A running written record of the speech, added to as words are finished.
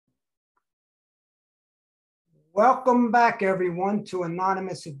Welcome back, everyone, to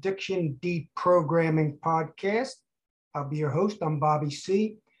Anonymous Addiction Deprogramming Podcast. I'll be your host. I'm Bobby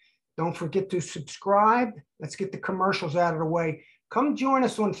C. Don't forget to subscribe. Let's get the commercials out of the way. Come join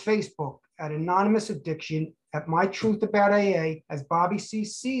us on Facebook at Anonymous Addiction, at My Truth About AA, as Bobby C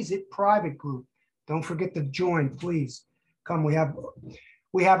sees it, private group. Don't forget to join, please. Come. We have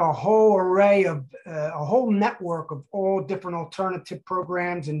a whole array of a whole network of all different alternative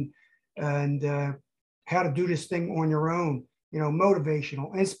programs and how to do this thing on your own,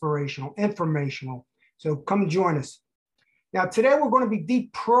 motivational, inspirational, informational. So come join us. Now, today we're going to be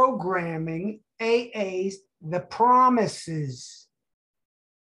deprogramming AA's The Promises.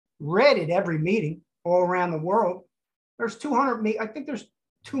 Read at every meeting all around the world. There's 200, I think there's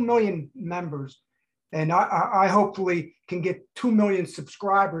 2 million members. And I hopefully can get 2 million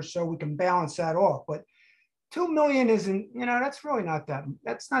subscribers so we can balance that off. But 2 million isn't, that's really not that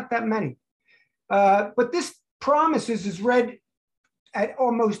many. But this Promises is read at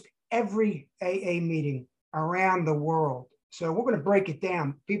almost every AA meeting around the world. So we're going to break it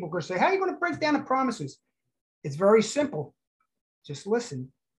down. People are going to say, how are you going to break down the Promises? It's very simple. Just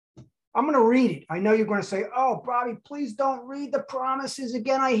listen. I'm going to read it. I know you're going to say, oh, Bobby, please don't read the Promises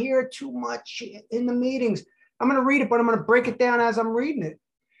again. I hear it too much in the meetings. I'm going to read it, but I'm going to break it down as I'm reading it.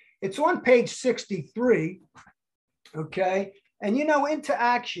 It's on page 63. Okay. And Into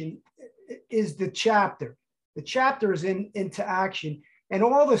Action is the chapter. The chapter is into action, and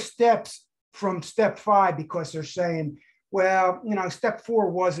all the steps from step 5, because they're saying, well, step 4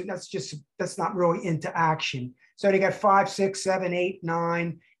 wasn't, that's not really into action. So they got 5, 6, 7, 8,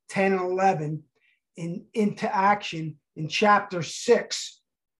 9, 10, and 11 into action in chapter 6.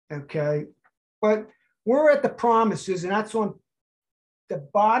 Okay. But we're at the Promises, and that's on the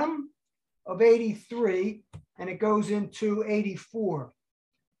bottom of 83, and it goes into 84.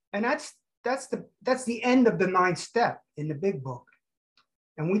 And that's the end of the 9th step in the big book.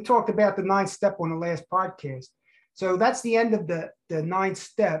 And we talked about the 9th step on the last podcast. So that's the end of the 9th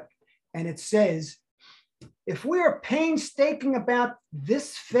step. And it says, if we are painstaking about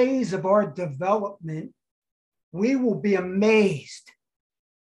this phase of our development, we will be amazed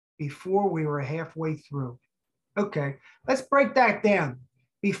before we were halfway through. Okay, let's break that down.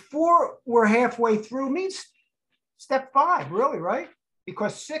 Before we're halfway through means step 5, really, right?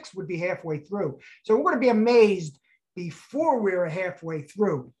 Because 6 would be halfway through. So we're going to be amazed before we're halfway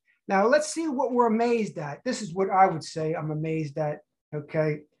through. Now, let's see what we're amazed at. This is what I would say I'm amazed at,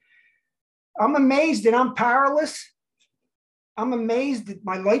 okay? I'm amazed that I'm powerless. I'm amazed that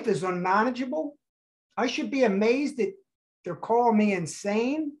my life is unmanageable. I should be amazed that they're calling me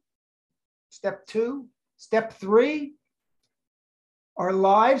insane. Step 2. Step 3, our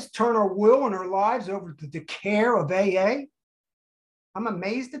lives, turn our will and our lives over to the care of AA. I'm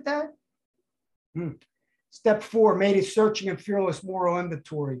amazed at that. Step 4, made a searching and fearless moral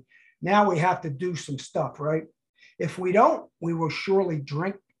inventory. Now we have to do some stuff, right? If we don't, we will surely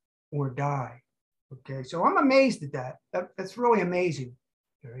drink or die. Okay, so I'm amazed at that. That's really amazing.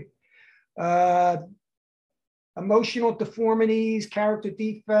 Right? Emotional deformities, character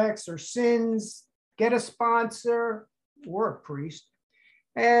defects, or sins. Get a sponsor or a priest.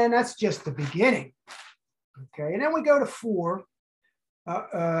 And that's just the beginning. Okay, and then we go to 4.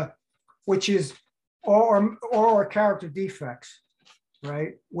 Which is all our character defects,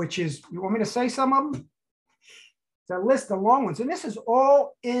 right? Which is, you want me to say some of them? It's a list of long ones. And this is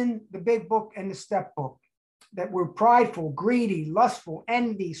all in the big book and the step book, that we're prideful, greedy, lustful,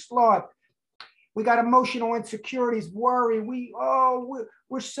 envy, sloth. We got emotional insecurities, worry.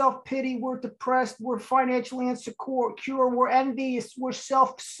 We're self-pity. We're depressed. We're financially insecure. We're envious. We're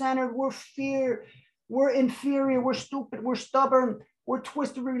self-centered. We're fear. We're inferior. We're stupid. We're stubborn. We're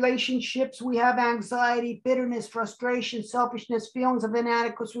twisted relationships. We have anxiety, bitterness, frustration, selfishness, feelings of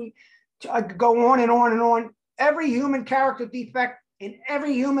inadequacy. I could go on and on and on. Every human character defect in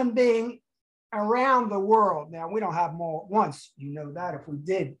every human being around the world. Now, we don't have them all at once. You know that. If we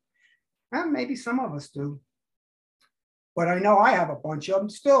did, well, maybe some of us do. But I know I have a bunch of them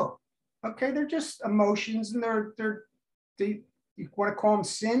still. Okay, they're just emotions, and you want to call them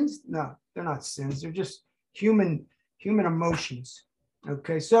sins? No, they're not sins. They're just human emotions.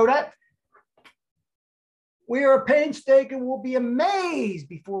 Okay, so that we are painstaking, we'll be amazed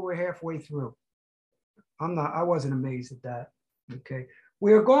before we're halfway through. I wasn't amazed at that. Okay,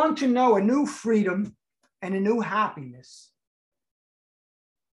 we are going to know a new freedom and a new happiness.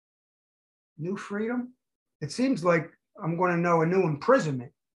 New freedom? It seems like I'm going to know a new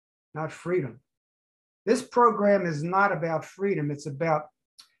imprisonment, not freedom. This program is not about freedom. It's about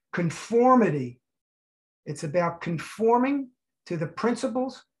conformity. It's about conforming to the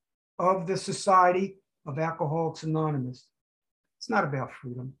principles of the society of Alcoholics Anonymous. It's not about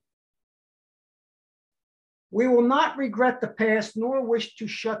freedom. We will not regret the past nor wish to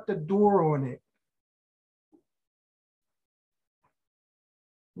shut the door on it.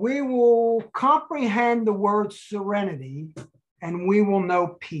 We will comprehend the word serenity and we will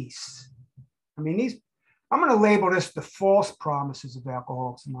know peace. I mean, I'm going to label this the false promises of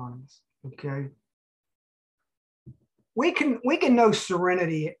Alcoholics Anonymous. Okay. We can know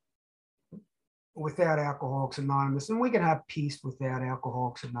serenity without Alcoholics Anonymous, and we can have peace without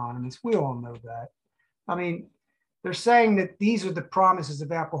Alcoholics Anonymous. We all know that. I mean, they're saying that these are the promises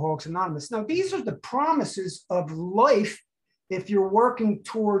of Alcoholics Anonymous. No, these are the promises of life if you're working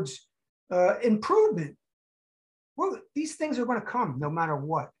towards improvement. Well, these things are going to come no matter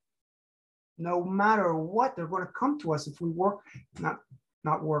what. No matter what, they're going to come to us if we work,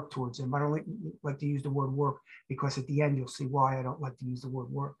 not work towards them. I don't like to use the word work because at the end you'll see why I don't like to use the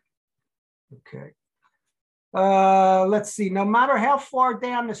word work. Okay. Let's see. No matter how far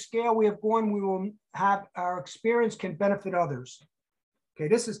down the scale we have gone, we will have our experience can benefit others. Okay.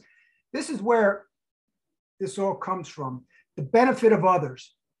 This is where this all comes from. The benefit of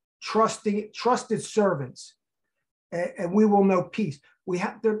others, trusted servants, and we will know peace.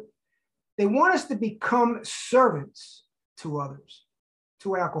 They want us to become servants to others,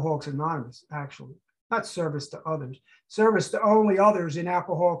 to Alcoholics Anonymous, actually, not service to others, service to only others in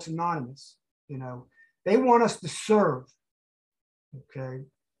Alcoholics Anonymous. You know, they want us to serve. Okay.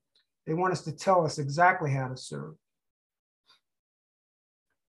 They want us to tell us exactly how to serve.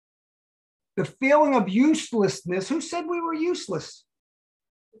 The feeling of uselessness. Who said we were useless?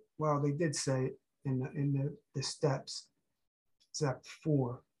 Well, they did say it in the steps. Step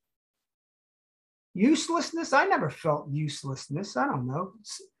 4. Uselessness. I never felt uselessness. I don't know.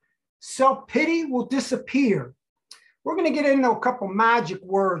 Self-pity will disappear. We're going to get into a couple magic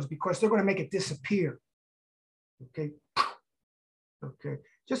words because they're going to make it disappear. Okay. Okay.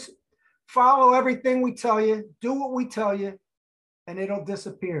 Just follow everything we tell you. Do what we tell you, and it'll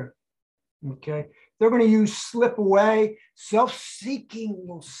disappear. Okay. They're going to use slip away. Self-seeking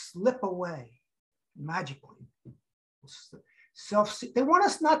will slip away magically. They want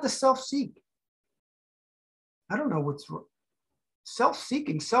us not to self-seek. I don't know what's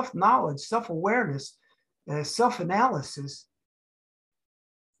self-seeking, self-knowledge, self-awareness, self-analysis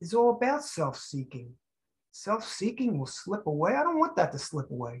is all about self-seeking. Self-seeking will slip away. I don't want that to slip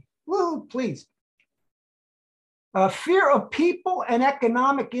away. Woo, please. Fear of people and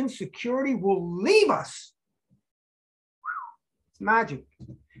economic insecurity will leave us. It's magic.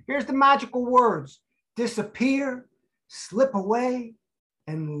 Here's the magical words: disappear, slip away,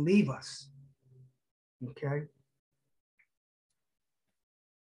 and leave us. Okay.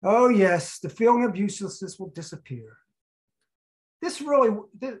 Oh, yes, the feeling of uselessness will disappear.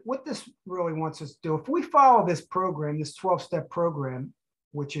 What this really wants us to do, if we follow this program, this 12-step program,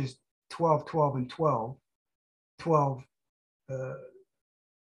 which is 12, 12, and 12, 12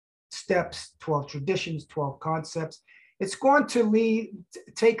 steps, 12 traditions, 12 concepts, it's going to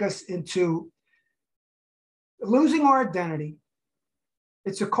take us into losing our identity.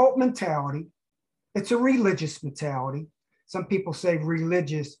 It's a cult mentality. It's a religious mentality. Some people say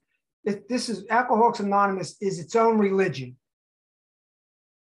religious. Alcoholics Anonymous is its own religion.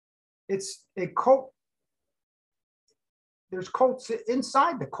 It's a cult. There's cults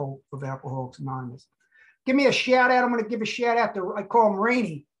inside the cult of Alcoholics Anonymous. Give me a shout out. I'm going to give a shout out to, I call him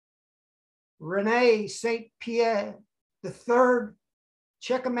Rainey, Rene St. Pierre III.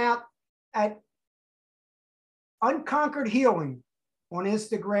 Check him out at Unconquered Healing on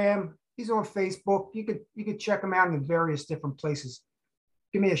Instagram. He's on Facebook. You could check him out in various different places.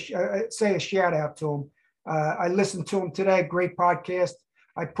 Give me say a shout out to him. I listened to him today. Great podcast.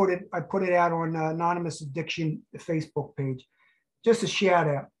 I put it out on Anonymous Addiction Facebook page. Just a shout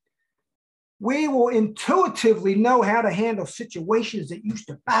out. We will intuitively know how to handle situations that used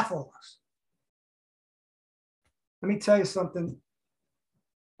to baffle us. Let me tell you something,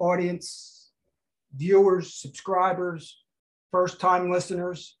 audience, viewers, subscribers, first-time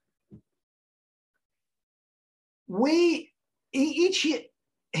listeners. Each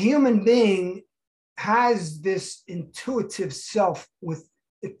human being has this intuitive self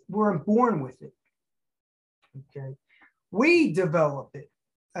we're born with it. Okay. We develop it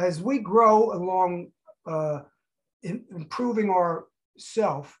as we grow along improving our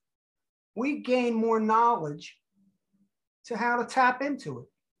self. We gain more knowledge to how to tap into it.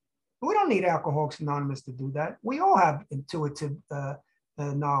 We don't need Alcoholics Anonymous to do that. We all have intuitive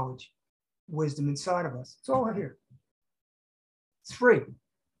knowledge, wisdom inside of us. It's all right here. It's free.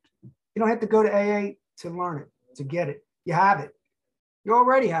 You don't have to go to AA to learn it, to get it. You have it. You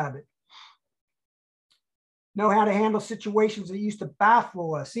already have it. know how to handle situations that used to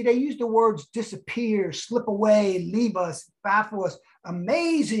baffle us. See, they use the words disappear, slip away, leave us, baffle us.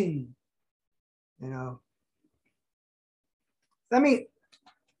 Amazing. You know,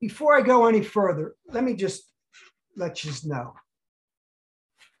 before I go any further, let me just let you know.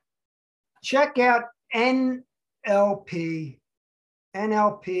 Check out NLP,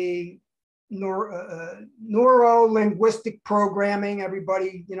 neuro-linguistic programming.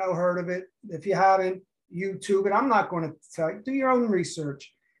 Everybody, heard of it. If you haven't, YouTube it. I'm not going to tell you. Do your own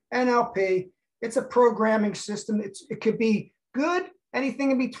research. NLP, it's a programming system. It could be good,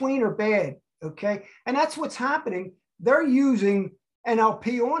 anything in between, or bad. Okay, and that's what's happening. They're using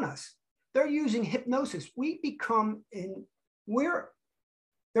NLP on us. They're using hypnosis.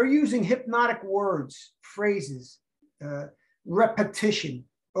 They're using hypnotic words, phrases, repetition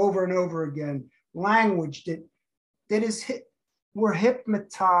over and over again, language we're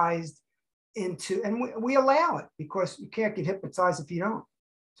hypnotized into, and we allow it, because you can't get hypnotized if you don't.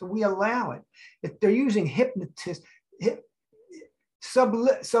 So we allow it. If they're using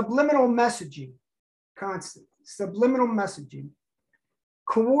subliminal messaging, constant subliminal messaging,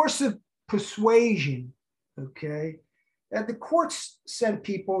 coercive persuasion. Okay, and the courts send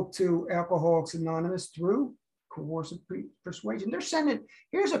people to Alcoholics Anonymous through coercive persuasion. They're sending,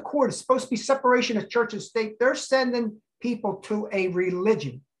 here's a court, it's supposed to be separation of church and state. They're sending people to a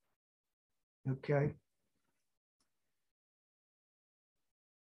religion. Okay.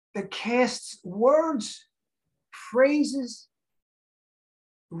 That casts words, phrases,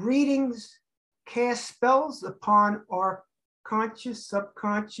 readings, cast spells upon our conscious,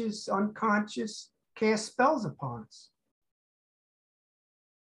 subconscious, unconscious, cast spells upon us.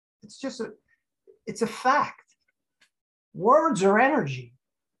 It's a fact. Words are energy.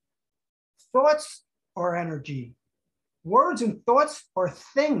 Thoughts are energy. Words and thoughts are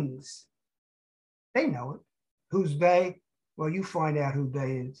things. They know it. Who's they? Well, you find out who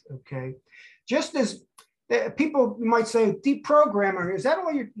they is, okay? Just as people might say, deprogramming, is that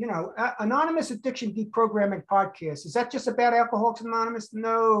all Anonymous Addiction Deprogramming Podcast, is that just about Alcoholics Anonymous?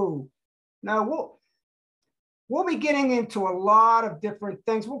 No, we'll be getting into a lot of different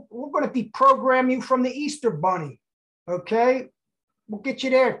things. We're going to deprogram you from the Easter Bunny, okay? We'll get you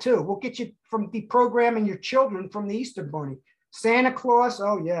there too. We'll get you from deprogramming your children from the Easter Bunny. Santa Claus,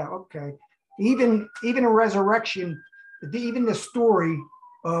 oh yeah, okay. Even a resurrection, even the story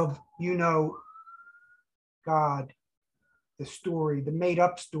of, God, the story, the made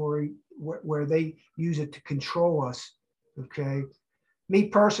up story where they use it to control us, okay? Me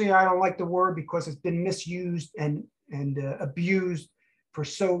personally, I don't like the word because it's been misused and abused for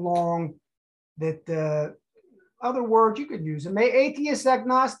so long that other words you could use. Atheists,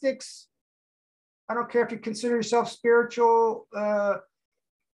 agnostics, I don't care if you consider yourself spiritual,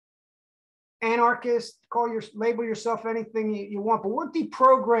 anarchist, label yourself anything you want, but we're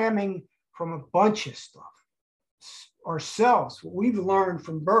deprogramming from a bunch of stuff ourselves, what we've learned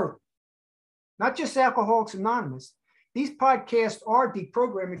from birth, not just Alcoholics Anonymous. These podcasts are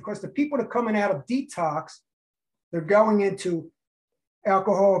deprogramming because the people that are coming out of detox, they're going into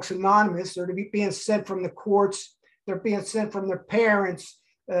Alcoholics Anonymous, or they're being sent from the courts, they're being sent from their parents,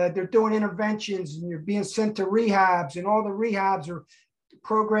 they're doing interventions, and you're being sent to rehabs, and all the rehabs are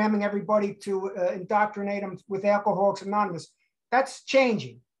programming everybody to indoctrinate them with Alcoholics Anonymous. That's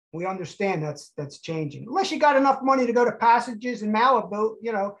changing. We understand that's changing. Unless you got enough money to go to Passages in Malibu,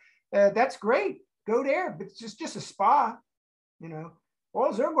 that's great. Go there, but it's just a spa.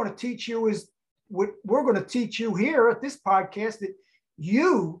 All they're going to teach you is what we're going to teach you here at this podcast, that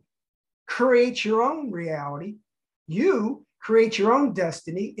you create your own reality. You create your own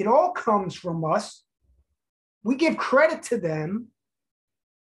destiny. It all comes from us. We give credit to them,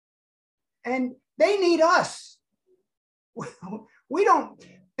 and they need us.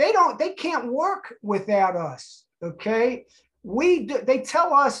 They can't work without us. Okay. They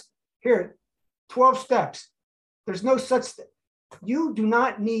tell us here, 12 steps. There's no such thing. You do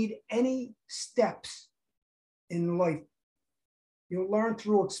not need any steps in life. You'll learn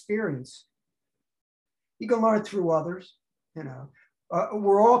through experience. You can learn through others.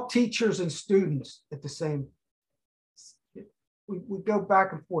 We're all teachers and students at the same. We go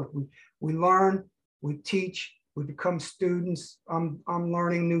back and forth. We learn, we teach, we become students. I'm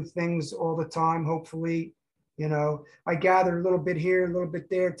learning new things all the time, hopefully. I gather a little bit here, a little bit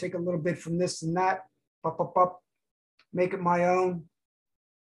there, take a little bit from this and that, make it my own.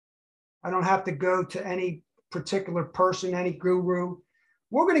 I don't have to go to any particular person, any guru.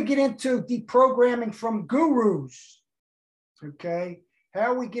 We're going to get into deprogramming from gurus, okay?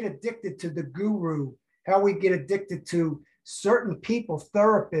 How we get addicted to the guru, how we get addicted to certain people,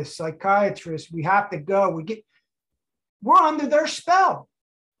 therapists, psychiatrists, we have to go. We're under their spell.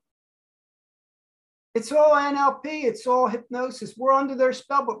 It's all NLP, it's all hypnosis. We're under their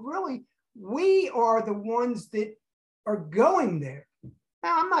spell, but really, we are the ones that are going there.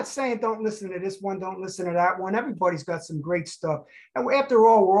 Now, I'm not saying don't listen to this one, don't listen to that one. Everybody's got some great stuff. And after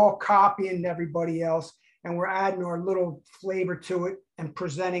all, we're all copying everybody else, and we're adding our little flavor to it and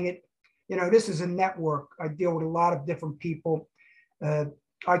presenting it. You know, this is a network. I deal with a lot of different people.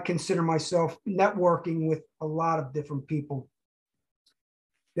 I consider myself networking with a lot of different people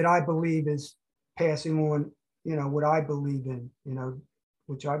that I believe is passing on, you know, what I believe in, you know,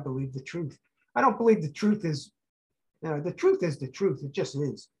 which I believe the truth. I don't believe the truth is, you know, the truth is the truth. It just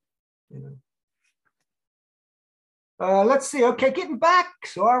is, you know. Let's see. Okay, getting back.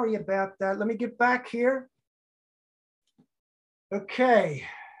 Sorry about that. Let me get back here. Okay.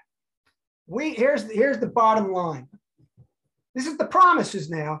 Here's the bottom line. This is the promises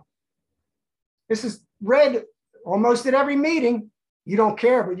now. This is read almost at every meeting. You don't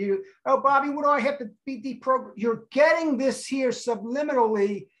care, but oh, Bobby, what do I have to be deprogrammed? You're getting this here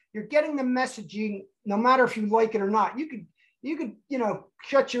subliminally. You're getting the messaging, no matter if you like it or not. You could, you know,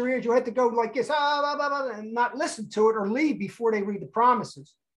 shut your ears. You have to go like this, blah, blah, blah, and not listen to it or leave before they read the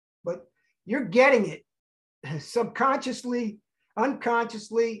promises. But you're getting it subconsciously,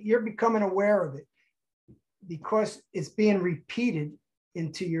 unconsciously. You're becoming aware of it because it's being repeated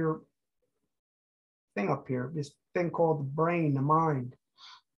into your thing up here, this thing called the brain, the mind.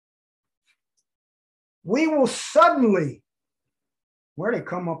 We will suddenly, where they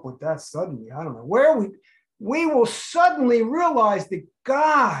come up with that suddenly, I don't know, we will suddenly realize that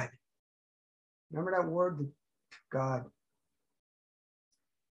God, remember that word, that God,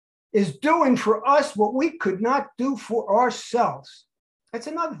 is doing for us what we could not do for ourselves. That's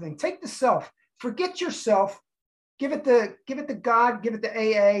another thing. Take the self, forget yourself, give it to God, give it to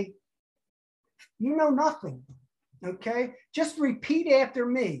AA. You know nothing, okay? Just repeat after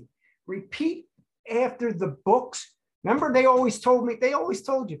me. Repeat after the books. Remember, they always told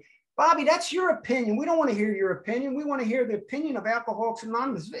you, Bobby, that's your opinion. We don't want to hear your opinion. We want to hear the opinion of Alcoholics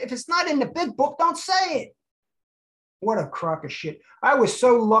Anonymous. If it's not in the big book, don't say it. What a crock of shit. I was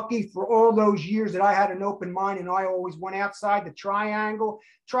so lucky for all those years that I had an open mind, and I always went outside the triangle,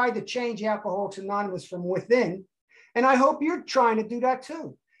 tried to change Alcoholics Anonymous from within. And I hope you're trying to do that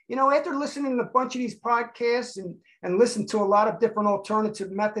too. You know, after listening to a bunch of these podcasts and listen to a lot of different alternative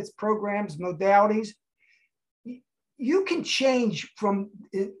methods, programs, modalities, you can change from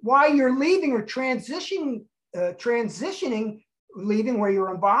while you're leaving or transitioning, leaving where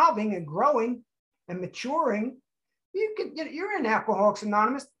you're evolving and growing and maturing. You're in Alcoholics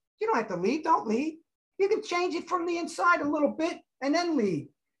Anonymous. You don't have to leave. Don't leave. You can change it from the inside a little bit and then leave.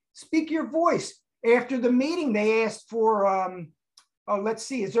 Speak your voice. After the meeting, they asked for, let's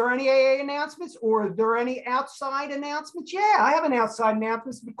see, is there any AA announcements or are there any outside announcements? Yeah, I have an outside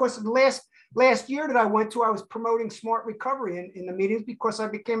announcement because of the last year that I went to, I was promoting smart recovery in the meetings because I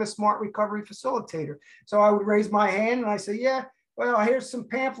became a smart recovery facilitator. So I would raise my hand and I say, yeah, well, here's some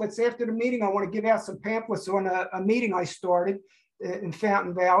pamphlets. After the meeting, I want to give out some pamphlets on a meeting I started in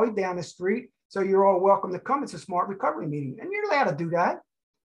Fountain Valley down the street. So you're all welcome to come. It's a smart recovery meeting. And you're allowed to do that.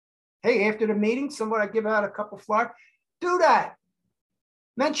 Hey, after the meeting, somebody give out a couple flyers. Do that.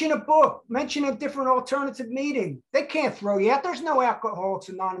 Mention a book. Mention a different alternative meeting. They can't throw you out. There's no Alcoholics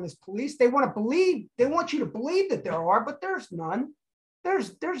Anonymous police. They want you to believe that there are, but there's none.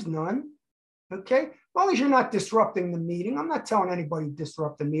 There's none. Okay? As long as you're not disrupting the meeting. I'm not telling anybody to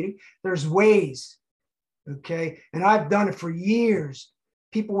disrupt the meeting. There's ways. Okay? And I've done it for years.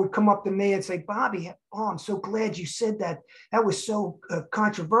 People would come up to me and say, Bobby, oh, I'm so glad you said that. That was so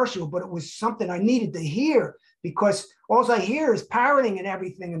controversial, but it was something I needed to hear because all I hear is parroting and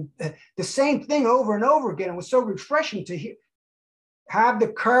everything and the same thing over and over again. It was so refreshing to hear. Have the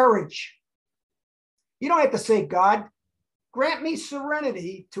courage. You don't have to say, God, grant me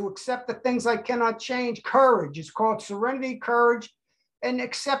serenity to accept the things I cannot change. Courage. It's called serenity, courage, and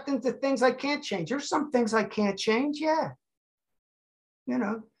acceptance of things I can't change. There's some things I can't change. Yeah. You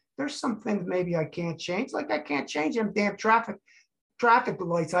know, there's some things maybe I can't change. Like I can't change them damn traffic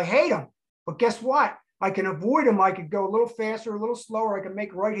lights. I hate them. But guess what? I can avoid them. I could go a little faster, a little slower. I can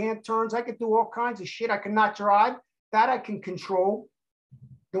make right-hand turns. I could do all kinds of shit I cannot drive. That I can control.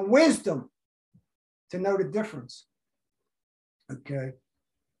 The wisdom to know the difference. Okay.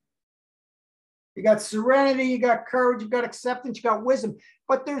 You got serenity, you got courage, you got acceptance, you got wisdom.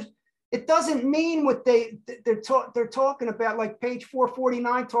 But it doesn't mean what they're talking about. Like page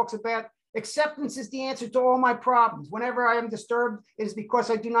 449 talks about Acceptance is the answer to all my problems. Whenever I am disturbed, it is because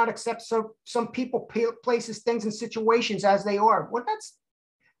I do not accept some people, places, things, and situations as they are. Well,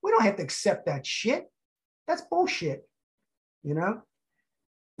 we don't have to accept that shit. That's bullshit, you know?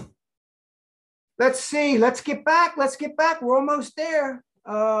 Let's see. Let's get back. We're almost there.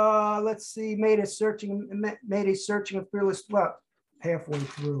 Let's see. Made a searching and fearless. Well, halfway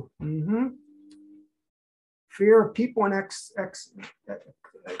through. Fear of people and let's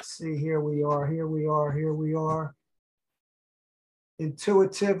see. Here we are.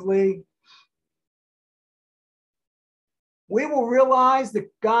 Intuitively. We will realize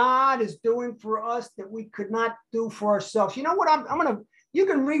that God is doing for us that we could not do for ourselves. You know what?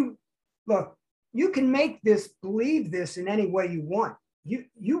 You can make this, believe this in any way you want.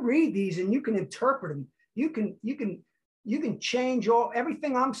 You read these and you can interpret them. You can change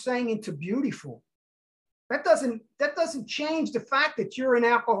everything I'm saying into beautiful. That doesn't change the fact that you're in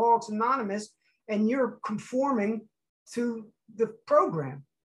Alcoholics Anonymous and you're conforming to the program.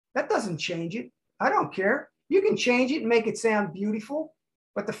 That doesn't change it. I don't care. You can change it and make it sound beautiful.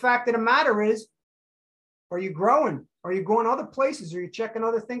 But the fact of the matter is, are you growing? Are you going other places? Are you checking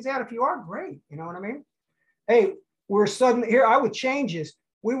other things out? If you are, great. You know what I mean? Hey, I would change this.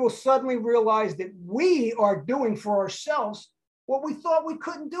 We will suddenly realize that we are doing for ourselves what we thought we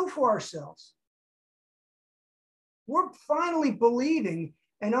couldn't do for ourselves. We're finally believing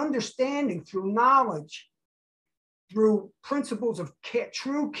and understanding through knowledge, through principles of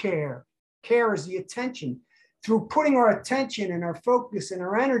true care. Care is the attention. Through putting our attention and our focus and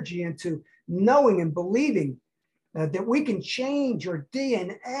our energy into knowing and believing that we can change our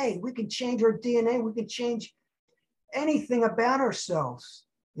DNA. We can change our DNA. We can change anything about ourselves.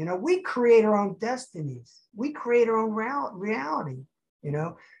 You know, we create our own destinies. We create our own reality, you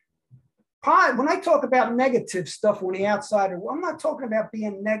know. When I talk about negative stuff on the outside, I'm not talking about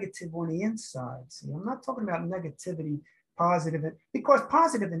being negative on the inside. See, I'm not talking about negativity, positive, because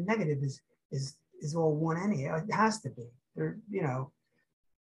positive and negative is all one anyhow. It has to be. You know,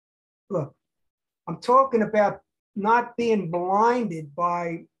 look, I'm talking about not being blinded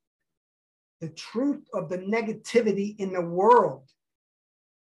by the truth of the negativity in the world.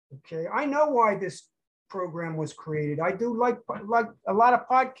 Okay, I know why this program was created. I do like a lot of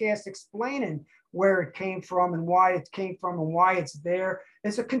podcasts explaining where it came from and why it came from and why it's there.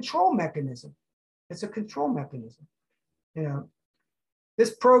 It's a control mechanism. It's a control mechanism. You know,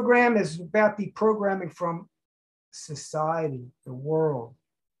 this program is about deprogramming from society, the world,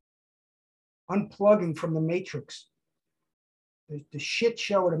 unplugging from the matrix, the shit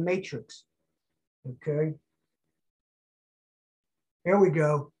show of the matrix. Okay. Here we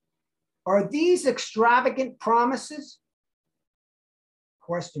go. Are these extravagant promises?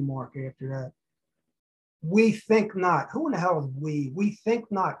 Question mark after that. We think not. Who in the hell is we? We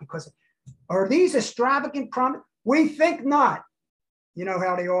think not, because are these extravagant promises? We think not. You know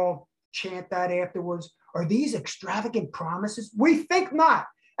how they all chant that afterwards? Are these extravagant promises? We think not.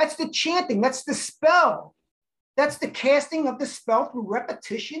 That's the chanting. That's the spell. That's the casting of the spell through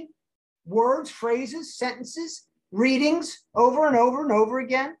repetition, words, phrases, sentences, readings over and over and over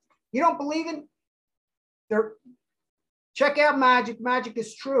again. You don't believe in? Check out magic. Magic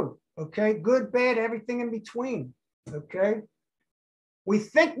is true. Okay, good, bad, everything in between. Okay, we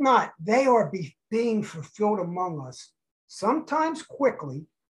think not. They are being fulfilled among us, sometimes quickly,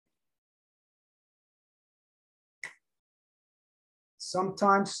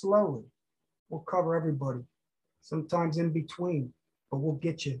 sometimes slowly. We'll cover everybody. Sometimes in between, but we'll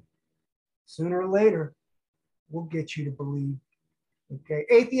get you. Sooner or later, we'll get you to believe. Okay,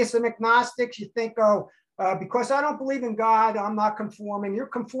 atheists and agnostics, you think, because I don't believe in God, I'm not conforming. You're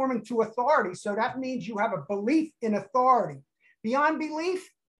conforming to authority, so that means you have a belief in authority. Beyond belief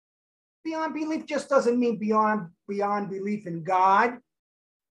just doesn't mean beyond belief in God.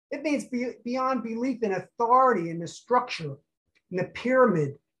 It means beyond belief in authority, in the structure, in the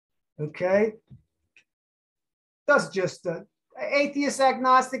pyramid. Okay, that's just atheist,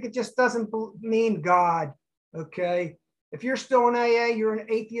 agnostic. It just doesn't mean God. Okay. If you're still in AA, you're an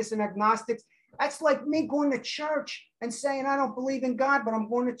atheist and agnostic. That's like me going to church and saying, I don't believe in God, but I'm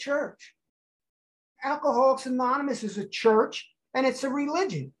going to church. Alcoholics Anonymous is a church and it's a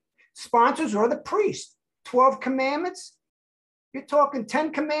religion. Sponsors are the priest. 12 commandments. You're talking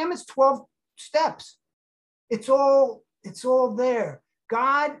 10 commandments, 12 steps. It's all there.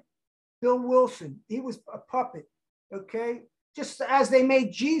 God, Bill Wilson, he was a puppet. Okay. Just as they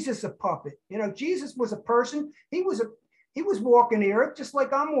made Jesus a puppet. You know, Jesus was a person. He was walking the earth just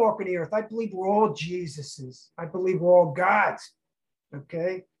like I'm walking the earth. I believe we're all Jesuses. I believe we're all gods.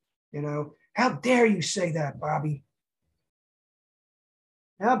 Okay. You know, how dare you say that, Bobby?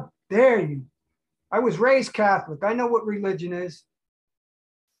 How There you. I was raised Catholic. I know what religion is.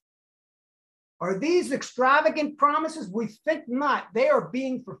 Are these extravagant promises? We think not. They are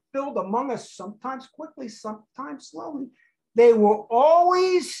being fulfilled among us, sometimes quickly, sometimes slowly. They will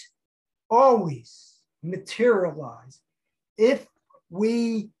always, always materialize if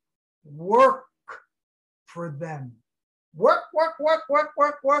we work for them. Work, work, work, work,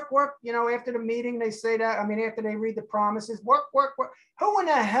 work, work, work. You know, after the meeting, they say that. I mean, after they read the promises, work, work, work. Who in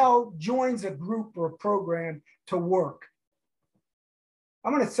the hell joins a group or a program to work?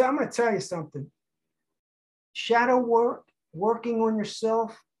 I'm gonna tell you something. Shadow work, working on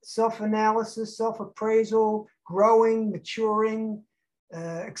yourself, self-analysis, self-appraisal, growing, maturing,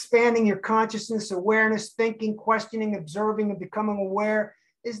 expanding your consciousness, awareness, thinking, questioning, observing, and becoming aware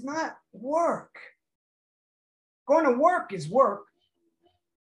is not work. Going to work is work.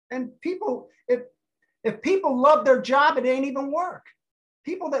 And people, if people love their job, it ain't even work.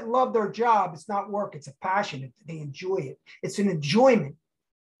 People that love their job, it's not work, it's a passion. They enjoy it. It's an enjoyment.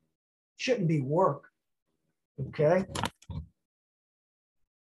 It shouldn't be work. Okay.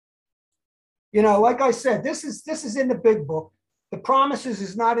 You know, like I said, this is in the big book. The promises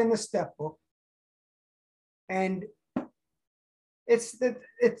is not in the step book. And it's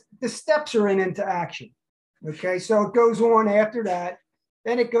the steps are into action. Okay, so it goes on after that.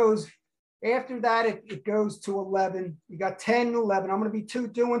 Then it goes, after that, it goes to 11. You got 10, 11. I'm going to be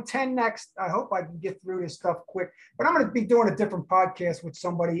doing 10 next. I hope I can get through this stuff quick. But I'm going to be doing a different podcast with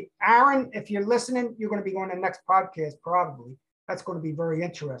somebody. Aaron, if you're listening, you're going to be going to the next podcast probably. That's going to be very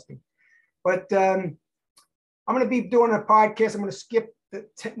interesting. But I'm going to be doing a podcast. I'm going to skip the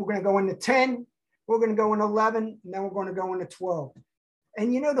 10. We're going to go into 10. We're going to go into 11. And then we're going to go into 12.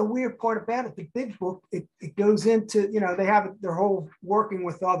 And you know, the weird part about it, the big book, it goes into, you know, they have their whole working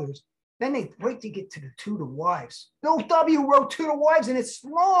with others. Then they wait to get to the 2 to wives. Bill W. wrote 2 to wives, and it's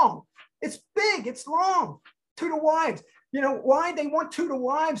long. It's big. It's long. 2 to wives. You know why they want 2 to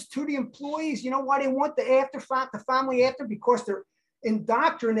wives, to the employees? You know why they want the family after? Because they're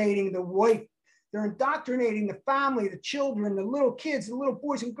indoctrinating the wife. They're indoctrinating the family, the children, the little kids, the little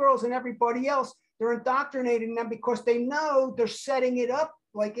boys and girls, and everybody else. They're indoctrinating them because they know they're setting it up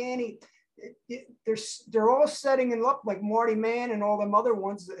like Annie. They're all setting it up like Marty Mann and all them other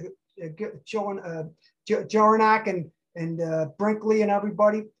ones, Jaranak and Brinkley and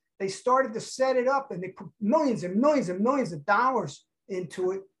everybody. They started to set it up, and they put millions and millions and millions of dollars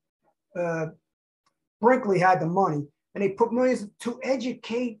into it. Brinkley had the money, and they put millions to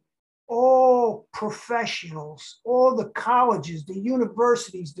educate all professionals, all the colleges, the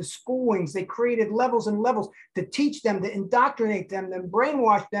universities, the schoolings. They created levels and levels to teach them, to indoctrinate them, then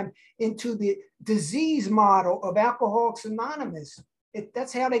brainwash them into the disease model of Alcoholics Anonymous.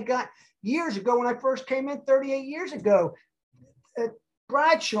 That's how they got years ago when I first came in 38 years ago.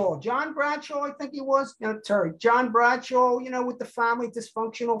 Bradshaw, John Bradshaw, I think he was, John Bradshaw, you know, with the family,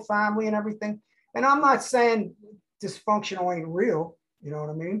 dysfunctional family and everything. And I'm not saying dysfunctional ain't real, you know what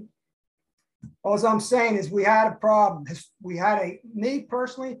I mean? All I'm saying is we had a problem. Me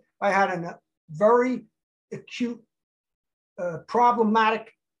personally, I had a very acute,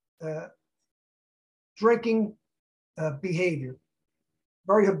 problematic drinking behavior,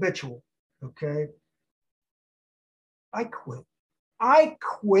 very habitual, okay? I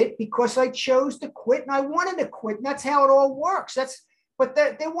quit because I chose to quit, and I wanted to quit, and that's how it all works. But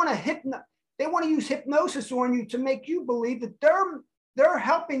they want to use hypnosis on you to make you believe that they're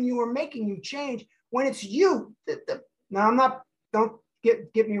helping you or making you change when it's you. Now, don't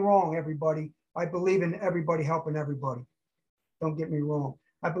get me wrong, everybody. I believe in everybody helping everybody. Don't get me wrong.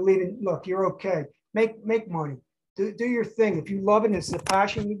 I believe in, look, you're okay. Make money. Do your thing. If you love it and it's a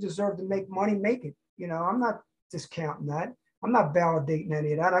passion, you deserve to make money, make it. You know, I'm not discounting that. I'm not validating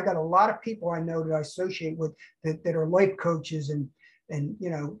any of that. I got a lot of people I know that I associate with that are life coaches and you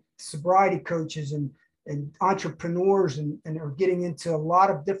know, sobriety coaches and entrepreneurs and are getting into a lot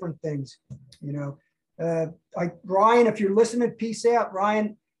of different things, you know. Ryan, if you're listening, peace out.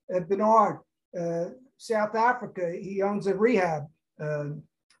 Ryan Bernard, South Africa, he owns a rehab. And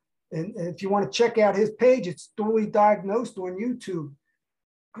if you want to check out his page, it's Duly Diagnosed on YouTube.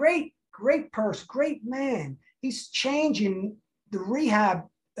 Great person, great man. He's changing the rehab,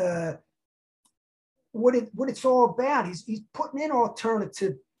 what it's all about. He's putting in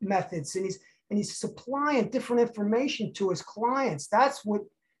alternative methods, and he's supplying different information to his clients.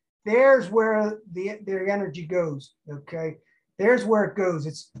 There's where their energy goes. Okay, there's where it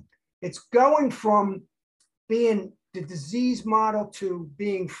goes. It's going from being the disease model to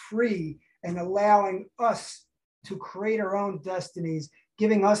being free and allowing us to create our own destinies,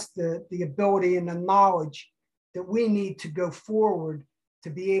 giving us the ability and the knowledge that we need to go forward to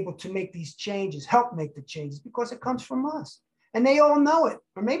be able to make these changes, help make the changes, because it comes from us. And they all know it,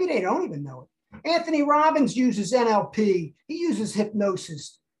 or maybe they don't even know it. Anthony Robbins uses NLP. He uses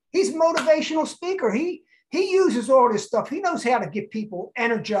hypnosis. He's a motivational speaker. He uses all this stuff. He knows how to get people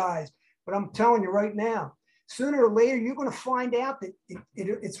energized. But I'm telling you right now, sooner or later, you're going to find out that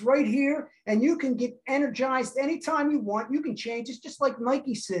it's right here, and you can get energized anytime you want. You can change. It's just like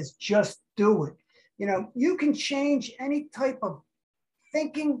Nike says, just do it. You know, you can change any type of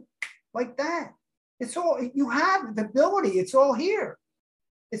thinking like that. It's all, you have the ability. It's all here.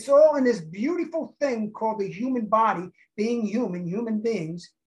 It's all in this beautiful thing called the human body, being human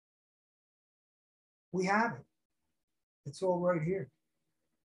beings. We have it. It's all right here.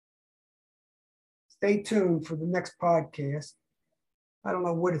 Stay tuned for the next podcast. I don't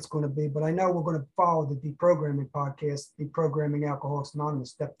know what it's going to be, but I know we're going to follow the deprogramming podcast, Deprogramming Alcoholics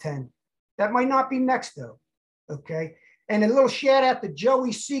Anonymous, step 10. That might not be next, though. Okay. And a little shout out to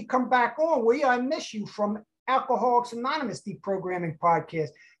Joey C. Come back on. Will you? I miss you, from Alcoholics Anonymous Deprogramming Podcast.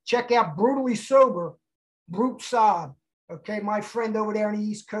 Check out Brutally Sober, Brute Sob. Okay. My friend over there on the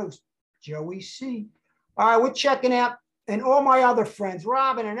East Coast, Joey C. All right. We're checking out, and all my other friends,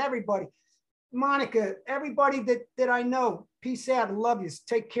 Robin and everybody. Monica, everybody that I know, peace out. I love you.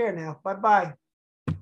 Take care now. Bye-bye.